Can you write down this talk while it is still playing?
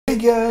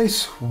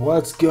guys,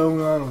 what's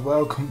going on?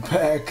 Welcome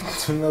back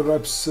to another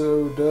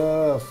episode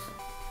of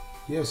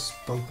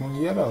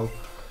Pokemon Yellow.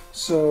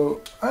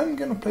 So I'm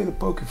gonna play the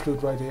Poke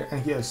Flute right here,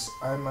 and yes,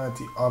 I'm at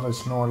the other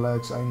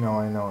Snorlax. I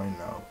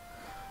know.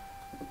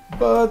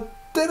 But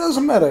that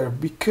doesn't matter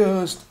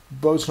because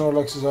both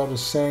Snorlaxes are the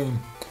same.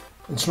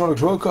 And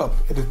Snorlax woke up,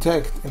 it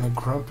attacked in a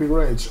grumpy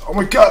rage. Oh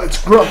my god,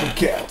 it's Grumpy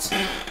Cat!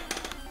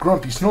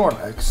 Grumpy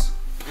Snorlax.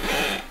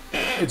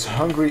 It's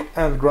hungry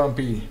and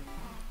grumpy.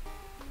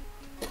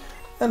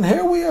 And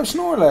here we have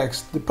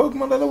Snorlax, the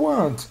Pokemon that I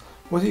want,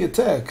 with the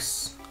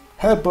attacks.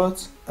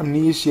 Headbutt,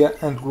 Amnesia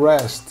and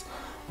Rest.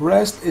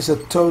 Rest is a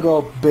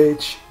total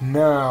bitch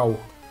now.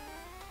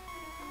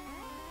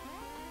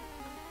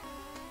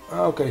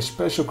 Okay,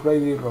 special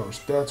Great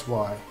Heroes, that's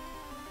why.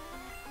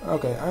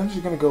 Okay, I'm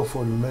just gonna go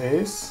for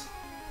Liz.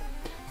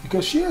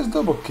 Because she has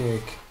double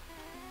kick.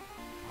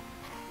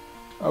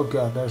 Oh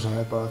god, there's a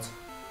headbutt.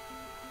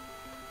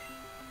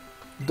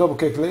 Double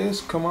kick Liz,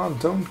 come on,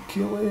 don't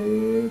kill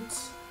it.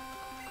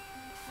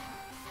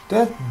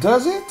 That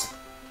does it?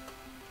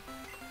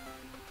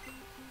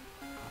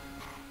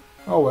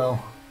 Oh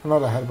well,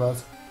 another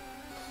headbutt.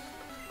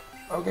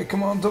 Okay,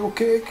 come on, double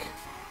kick.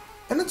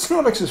 And that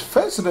Snorlax is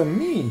faster than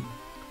me.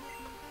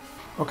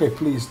 Okay,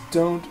 please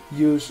don't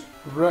use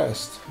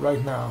Rest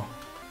right now.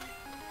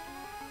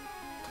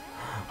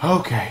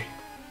 Okay.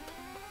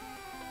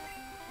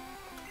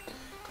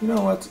 You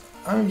know what?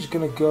 I'm just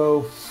gonna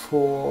go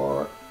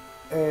for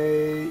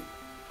a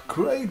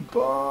Great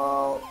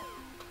Ball.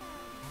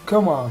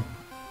 Come on.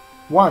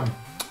 One.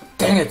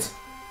 Dang it.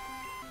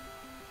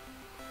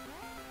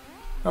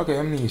 Okay,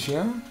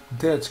 Amnesia.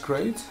 That's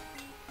great.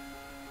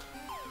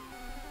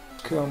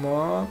 Come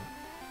on.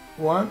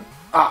 One.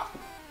 Ah.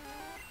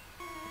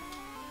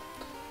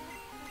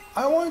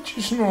 I want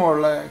you,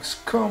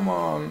 Snorlax. Come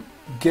on.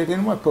 Get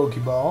in my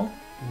Pokeball.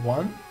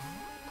 One.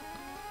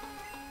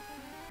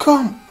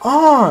 Come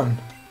on.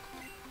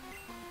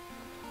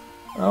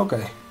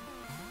 Okay.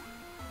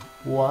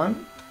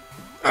 One.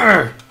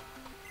 Urgh.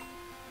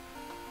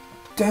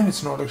 Damn it,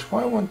 Snorlax,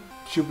 why won't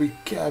you be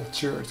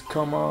captured?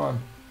 Come on.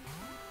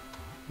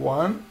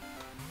 One.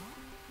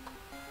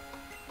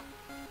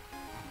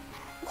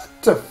 What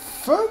the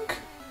fuck?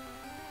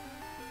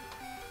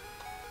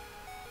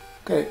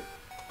 Okay.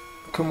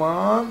 Come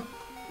on.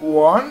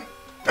 One.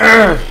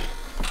 Urgh.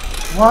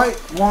 Why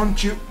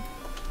won't you?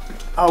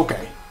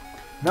 Okay.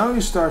 Now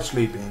you start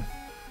sleeping.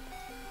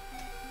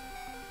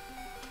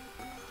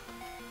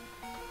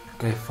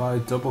 Okay,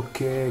 fight, double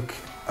kick.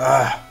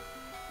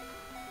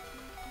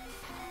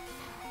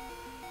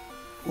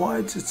 Why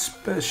is it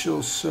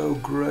special so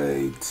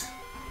great?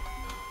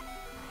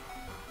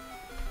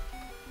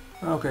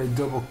 Okay,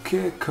 double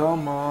kick,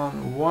 come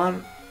on.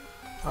 One.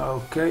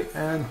 Okay,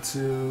 and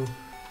two.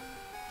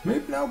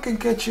 Maybe now I can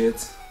catch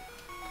it.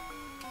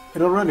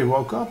 It already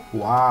woke up?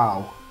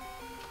 Wow.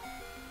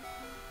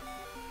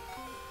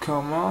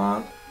 Come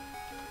on.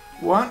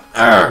 One.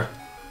 Urgh.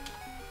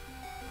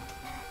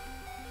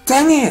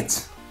 Dang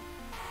it!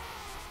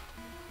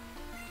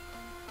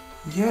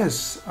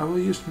 Yes, I will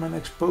use my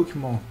next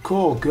Pokemon.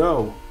 Cole,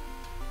 go!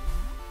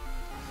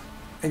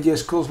 And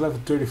yes, Cole's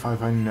level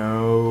 35, I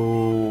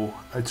know.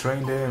 I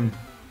trained him.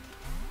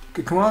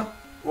 Okay, come on.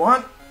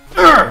 One.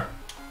 Urgh.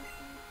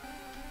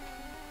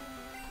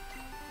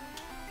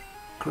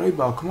 Great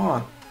Ball, come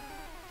on.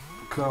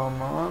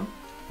 Come on.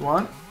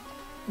 One.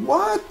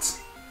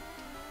 What?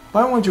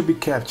 Why won't you be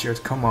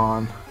captured? Come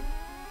on.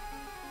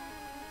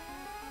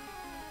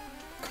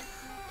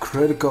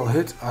 Critical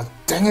hit. Ah, oh,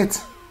 dang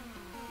it.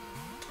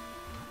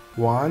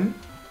 One,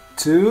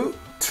 two,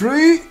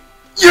 three.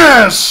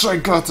 Yes! I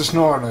got the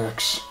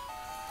Snorlax.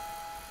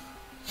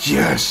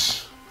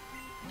 Yes!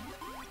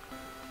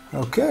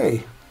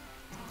 Okay.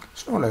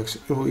 Snorlax,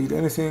 it will eat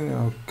anything.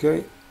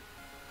 Okay.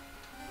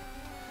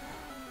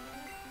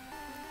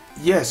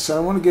 Yes, I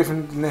want to give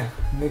him a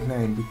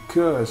nickname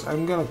because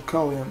I'm gonna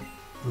call him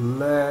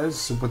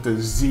Les with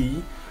a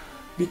Z.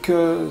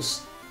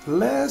 Because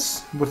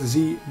Les with a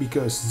Z,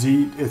 because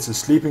Z it's a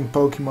sleeping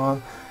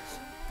Pokemon.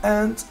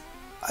 And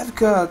I've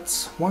got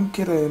one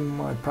kid in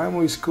my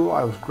primary school,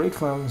 I was great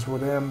friends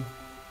with him,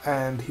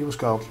 and he was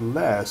called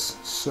Les,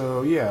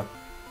 so yeah.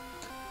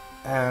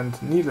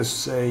 And needless to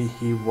say,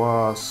 he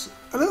was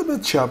a little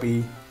bit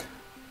chubby,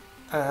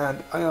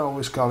 and I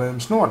always called him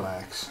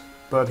Snorlax,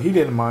 but he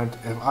didn't mind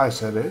if I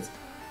said it.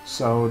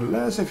 So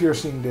Les, if you're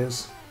seeing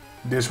this,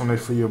 this one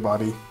is for you,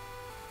 buddy.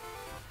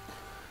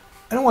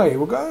 Anyway,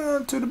 we're going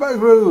on to the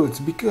bike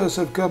route, because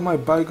I've got my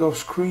bike off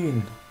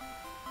screen.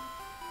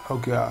 Oh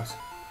god.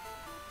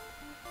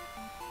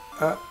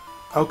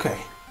 Okay.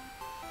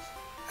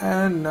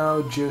 And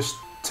now just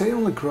stay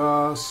on the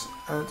grass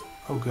and...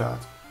 oh god.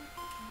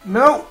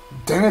 No!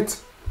 Dang it!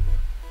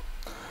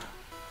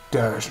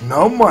 There's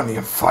no money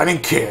in fighting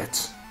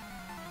kids.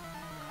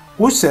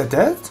 Who said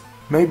that?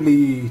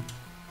 Maybe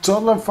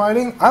toddler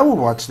fighting? I would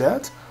watch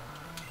that.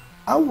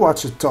 I would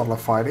watch a toddler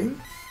fighting.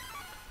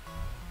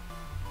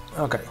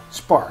 Okay,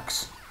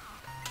 Sparks.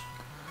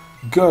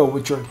 Go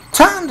with your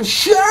Thunder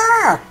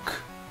Shock!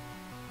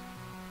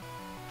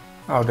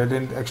 Oh, they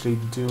didn't actually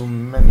do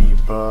many,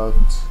 but...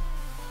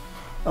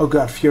 Oh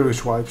god, Fury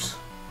Swipes.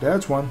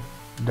 That's one.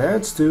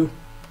 That's two.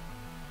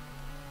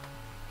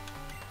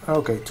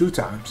 Okay, 2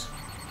 times.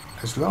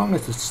 As long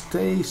as it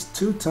stays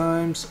 2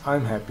 times,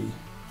 I'm happy.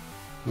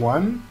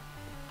 1.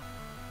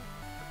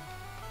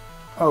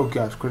 Oh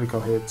god, critical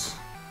hits.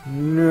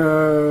 No.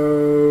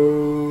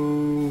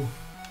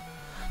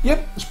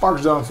 Yep,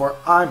 Spark's done for.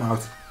 I'm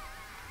out.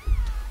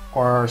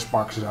 Or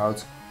Sparks is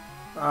out.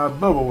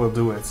 Bubble will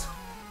do it.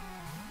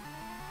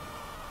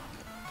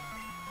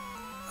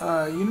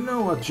 You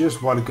know what?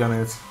 Just water gun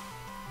it.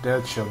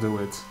 That shall do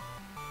it.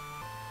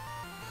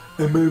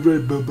 Am I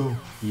right, Bubble?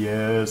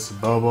 Yes,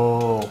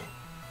 Bubble.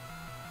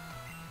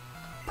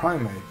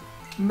 Primate.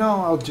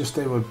 No, I'll just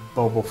stay with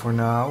Bubble for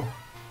now.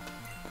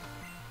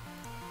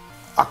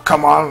 Oh,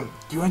 come on!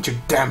 You and your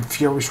damn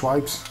Fury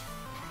Swipes.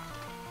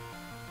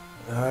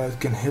 It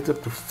can hit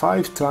up to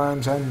 5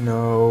 times, I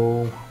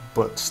know.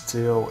 But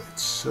still,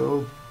 it's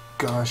so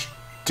gosh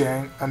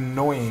dang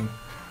annoying.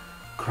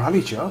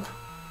 Karate chop?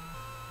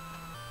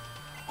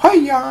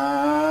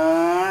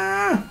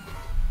 Hiya!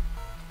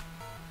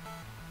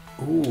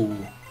 Ooh.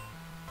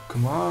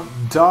 Come on,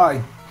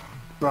 die.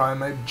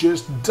 Primate,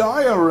 just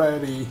die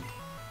already.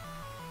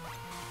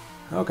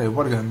 Okay,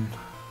 what again?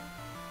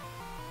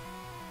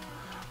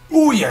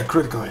 Ooh yeah,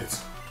 critical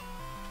hit.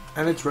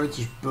 And its rage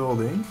is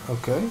building,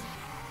 okay.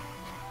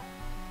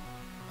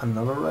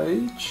 Another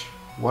rage.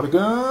 What a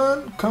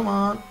gun! Come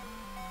on!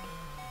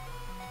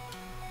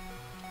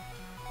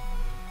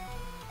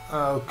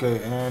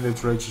 Okay, and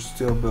its rage is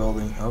still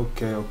building.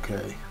 Okay,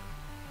 okay.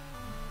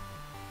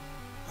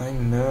 I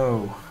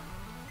know.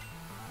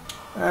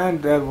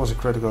 And that was a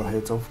critical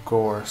hit, of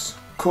course.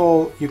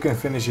 Cole, you can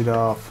finish it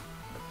off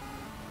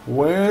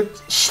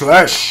with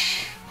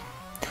Slash!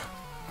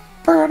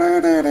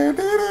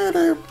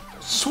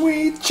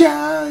 Sweet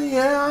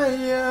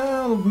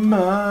child of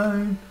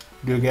mine.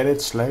 Do you get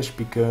it? Slash,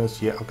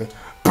 because, yeah, okay.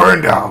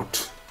 Burned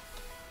out!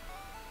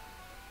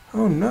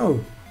 Oh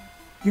no,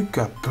 you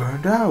got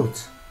burned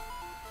out.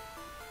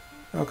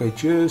 Okay,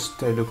 just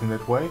stay looking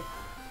that way.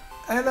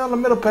 And on the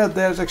middle pad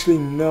there's actually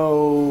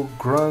no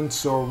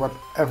grunts or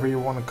whatever you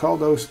want to call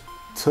those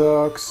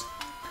tugs.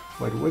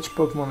 Wait, which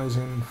Pokemon is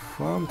in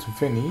front?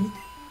 Vinny.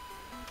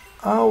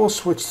 I will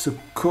switch to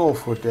Cole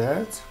for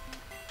that.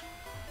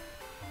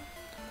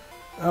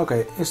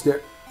 Okay, is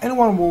there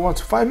anyone who wants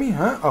to fight me?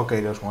 Huh?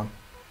 Okay, there's one.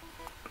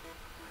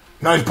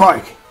 Nice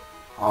bike!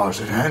 How does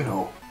it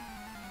handle?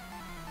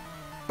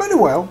 Pretty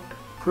well.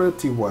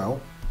 Pretty well.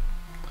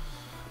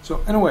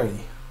 So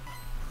anyway.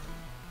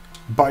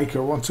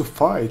 Biker wants to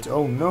fight.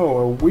 Oh no,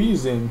 a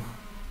wheezing.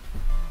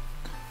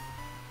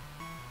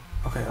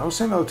 Okay, I'll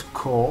send out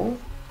Call.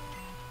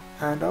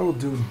 And I will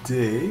do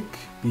Dig.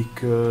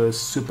 Because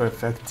super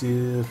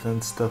effective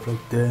and stuff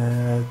like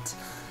that.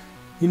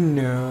 You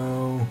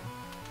know.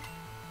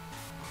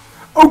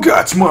 Oh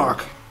god,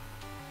 Smark!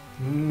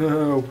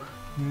 No.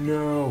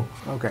 No.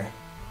 Okay.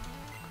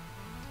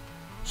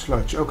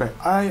 Sludge. Okay,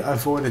 I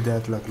avoided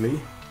that luckily.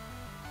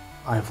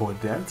 I avoid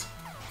that.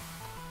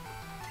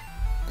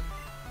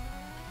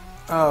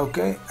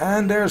 Okay,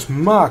 and there's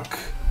Muck.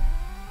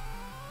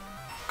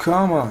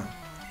 Come on.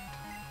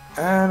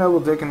 And I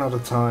will take another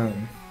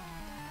time.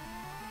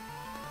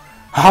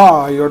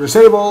 Ha! You're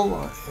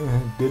disabled!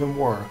 It didn't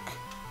work.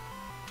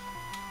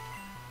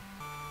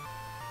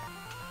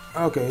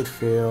 Okay, it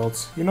failed.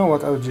 You know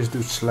what, I will just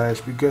do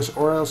Slash, because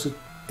or else it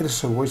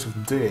is a waste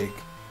of Dig.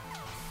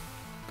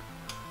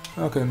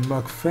 Okay,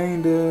 Muck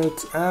fainted,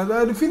 and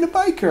I defeat the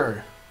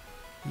Biker!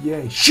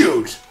 Yay,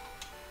 shoot!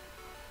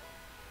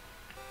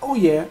 Oh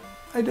yeah,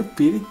 I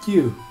defeated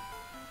you.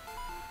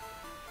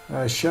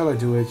 Shall I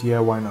do it? Yeah,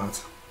 why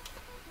not?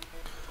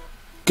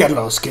 Get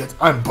lost, kid,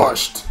 I'm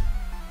bust!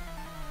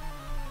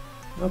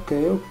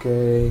 Okay,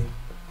 okay.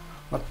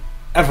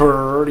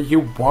 Whatever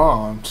you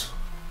want.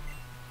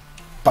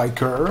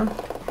 Biker.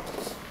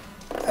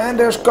 And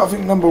there's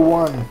Coughing number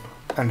 1.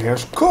 And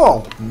there's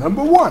Call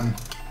number 1.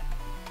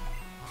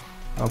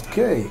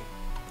 Okay.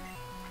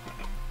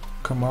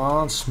 Come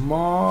on,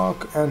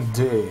 Smog and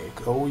Dig.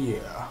 Oh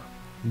yeah.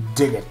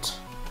 Dig it.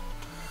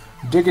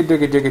 Dig it,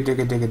 dig it, dig it, dig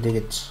it, dig it, dig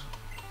it.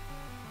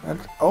 And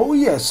oh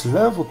yes,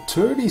 level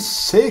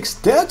 36.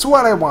 That's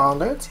what I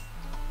wanted.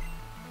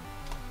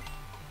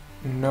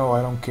 No,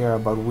 I don't care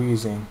about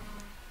wheezing.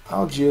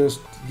 I'll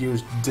just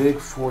use Dig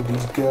for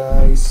these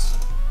guys.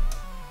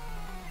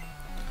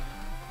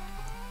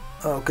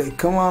 Okay,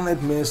 come on,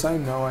 it missed. I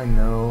know.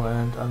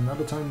 And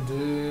another time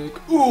Dig.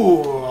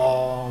 Ooh,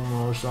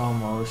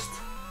 almost.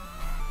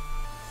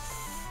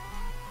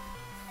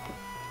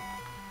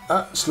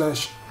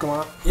 Slash, come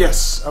on.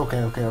 Yes,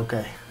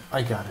 okay.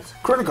 I got it.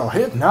 Critical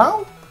hit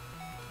now?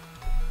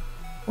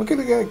 Why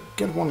could I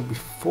get one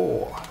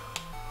before?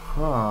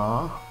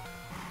 Huh.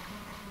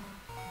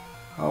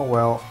 Oh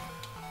well.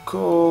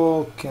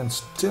 Cole can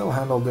still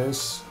handle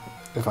this,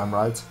 if I'm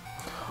right.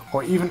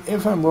 Or even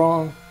if I'm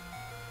wrong,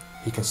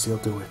 he can still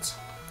do it.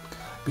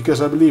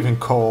 Because I believe in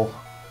Cole.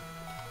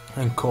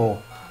 And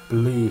Cole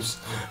believes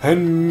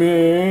in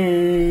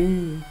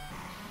me.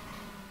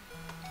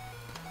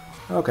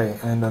 Okay,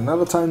 and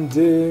another time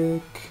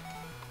Dick.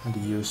 And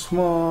use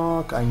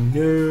Smog, I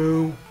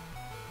know.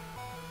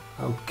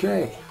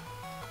 Okay.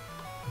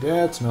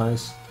 That's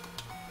nice.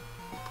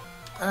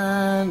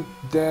 And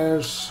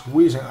there's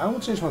Weezing. I will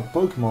change my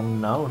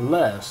Pokemon now,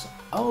 Les.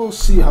 I will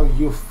see how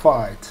you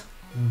fight,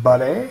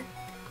 buddy.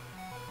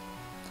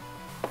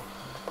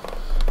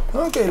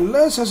 Okay,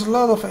 Les has a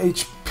lot of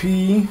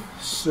HP,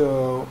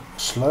 so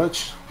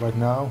Sludge right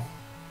now.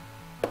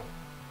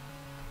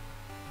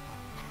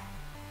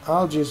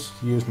 I'll just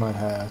use my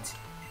hat.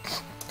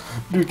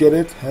 Do you get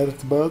it? Head at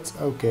the butt?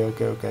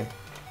 Okay.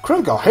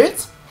 Critical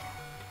hit?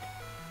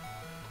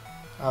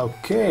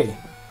 Okay.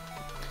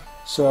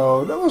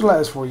 So that was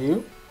last for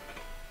you.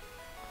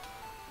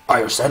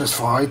 Are you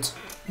satisfied?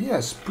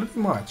 Yes, pretty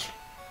much.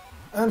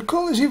 And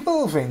Cole is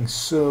evolving,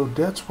 so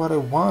that's what I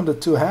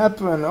wanted to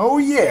happen. Oh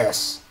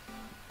yes!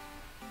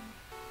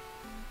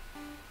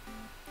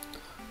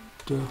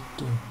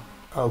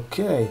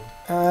 Okay,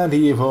 and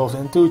he evolved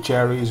into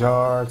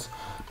Charizard.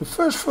 The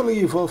first fully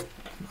evolved...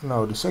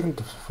 No, the second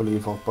fully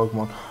evolved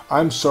Pokemon.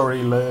 I'm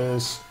sorry,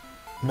 Liz.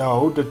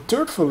 No, the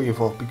third fully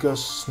evolved, because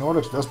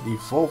Snorlax doesn't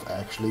evolve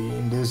actually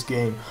in this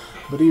game.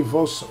 But he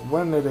evolves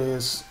when it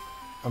is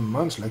a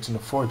Munchlax in the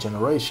 4th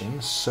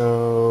generation,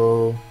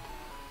 so...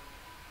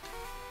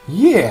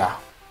 Yeah!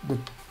 The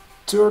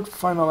third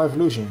final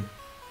evolution.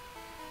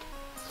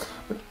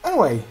 But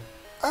anyway,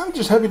 I'm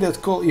just happy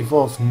that Cole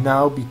evolved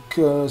now,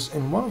 because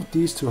in one of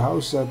these two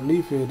houses, I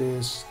believe it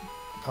is...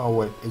 Oh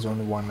wait, it's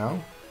only one now.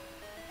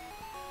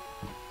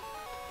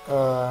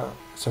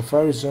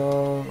 Safari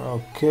Zone,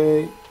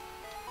 okay.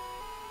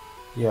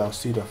 Yeah, I'll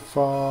see the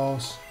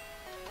files.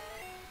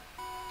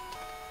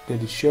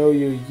 Did it show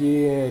you?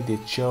 Yeah, it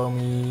did show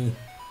me.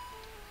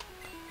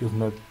 You've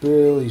met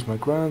Bill, he's my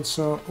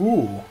grandson.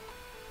 Ooh.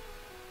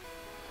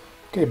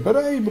 Okay, but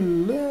I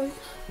believe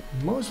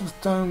most of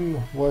the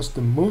time was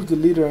to move the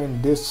leader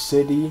in this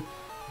city.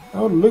 I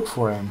will look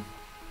for him.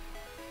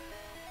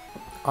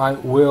 I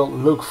will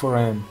look for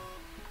him.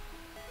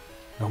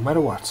 No matter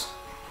what.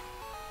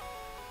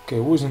 Okay,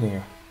 who's in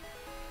here?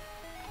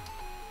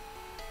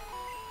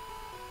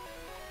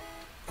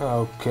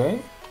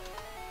 Okay.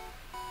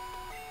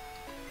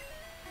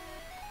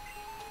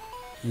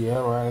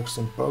 Yeah, we're in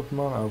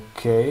Pokemon,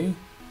 okay.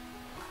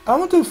 I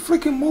want to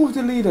freaking move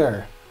the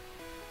leader.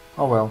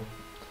 Oh well.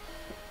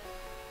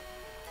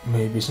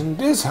 Maybe it's in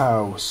this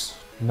house.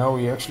 No,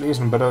 he actually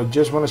isn't, but I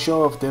just want to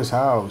show off this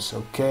house,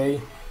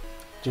 okay?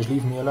 Just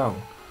leave me alone.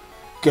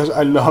 Because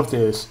I love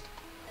this.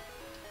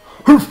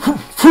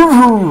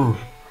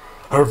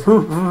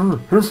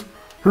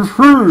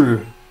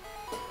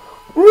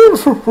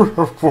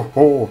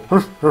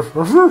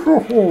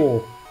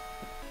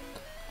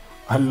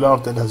 I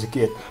loved it as a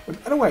kid.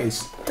 But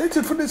anyways, that's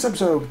it for this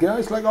episode,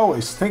 guys. Like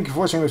always, thank you for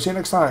watching. We'll see you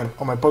next time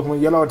on my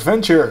Pokemon Yellow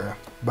adventure.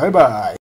 Bye bye.